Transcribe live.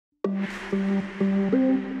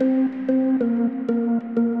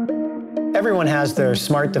Everyone has their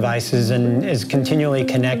smart devices and is continually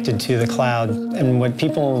connected to the cloud. And what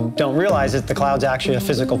people don't realize is the cloud's actually a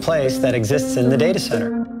physical place that exists in the data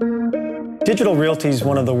center. Digital Realty is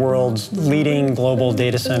one of the world's leading global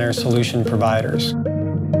data center solution providers.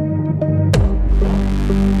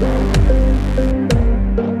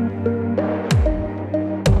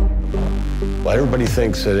 Well, everybody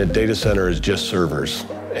thinks that a data center is just servers,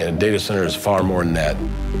 and a data center is far more than that.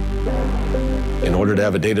 In order to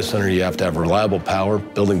have a data center, you have to have reliable power,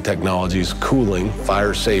 building technologies, cooling,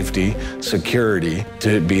 fire safety, security,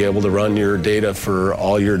 to be able to run your data for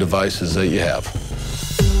all your devices that you have.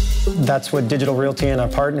 That's what Digital Realty and our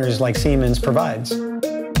partners like Siemens provides.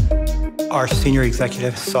 Our senior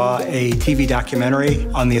executive saw a TV documentary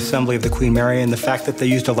on the assembly of the Queen Mary and the fact that they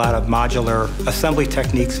used a lot of modular assembly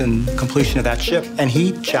techniques in completion of that ship. And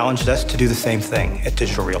he challenged us to do the same thing at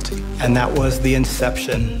Digital Realty. And that was the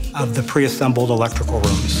inception of the pre-assembled electrical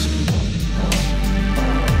rooms.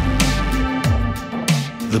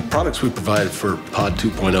 The products we provided for Pod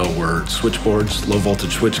 2.0 were switchboards, low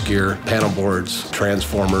voltage switchgear, panel boards,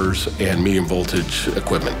 transformers, and medium voltage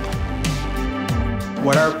equipment.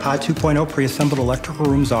 What our Pod 2.0 pre-assembled electrical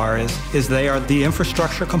rooms are is they are the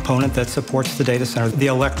infrastructure component that supports the data center, the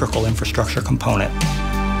electrical infrastructure component.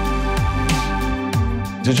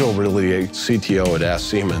 Digital Realty CTO had asked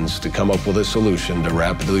Siemens to come up with a solution to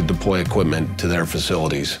rapidly deploy equipment to their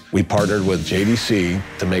facilities. We partnered with JDC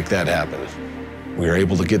to make that happen. We were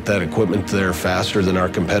able to get that equipment there faster than our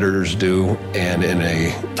competitors do and in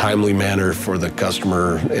a timely manner for the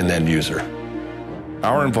customer and end user.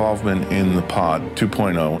 Our involvement in the Pod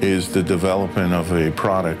 2.0 is the development of a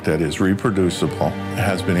product that is reproducible,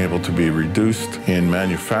 has been able to be reduced in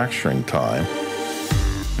manufacturing time,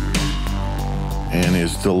 and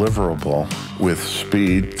is deliverable with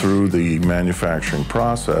speed through the manufacturing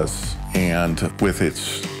process and with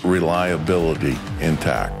its reliability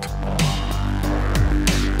intact.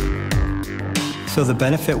 So the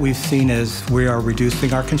benefit we've seen is we are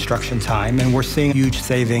reducing our construction time, and we're seeing huge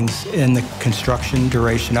savings in the construction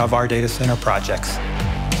duration of our data center projects.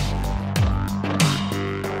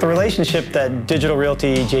 The relationship that Digital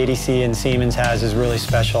Realty, JDC, and Siemens has is really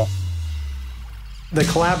special. The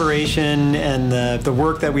collaboration and the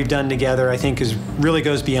work that we've done together, I think, really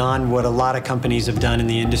goes beyond what a lot of companies have done in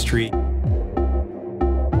the industry.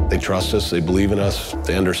 They trust us, they believe in us,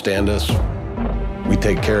 they understand us. We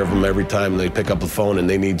take care of them every time they pick up the phone and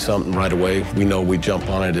they need something right away. We know we jump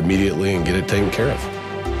on it immediately and get it taken care of.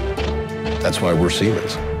 That's why we're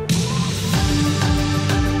Siemens.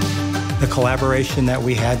 The collaboration that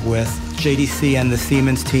we had with JDC and the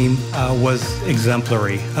Siemens team was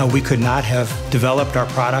exemplary. We could not have developed our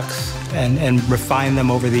products and refined them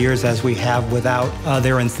over the years as we have without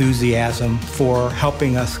their enthusiasm for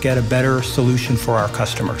helping us get a better solution for our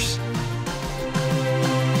customers.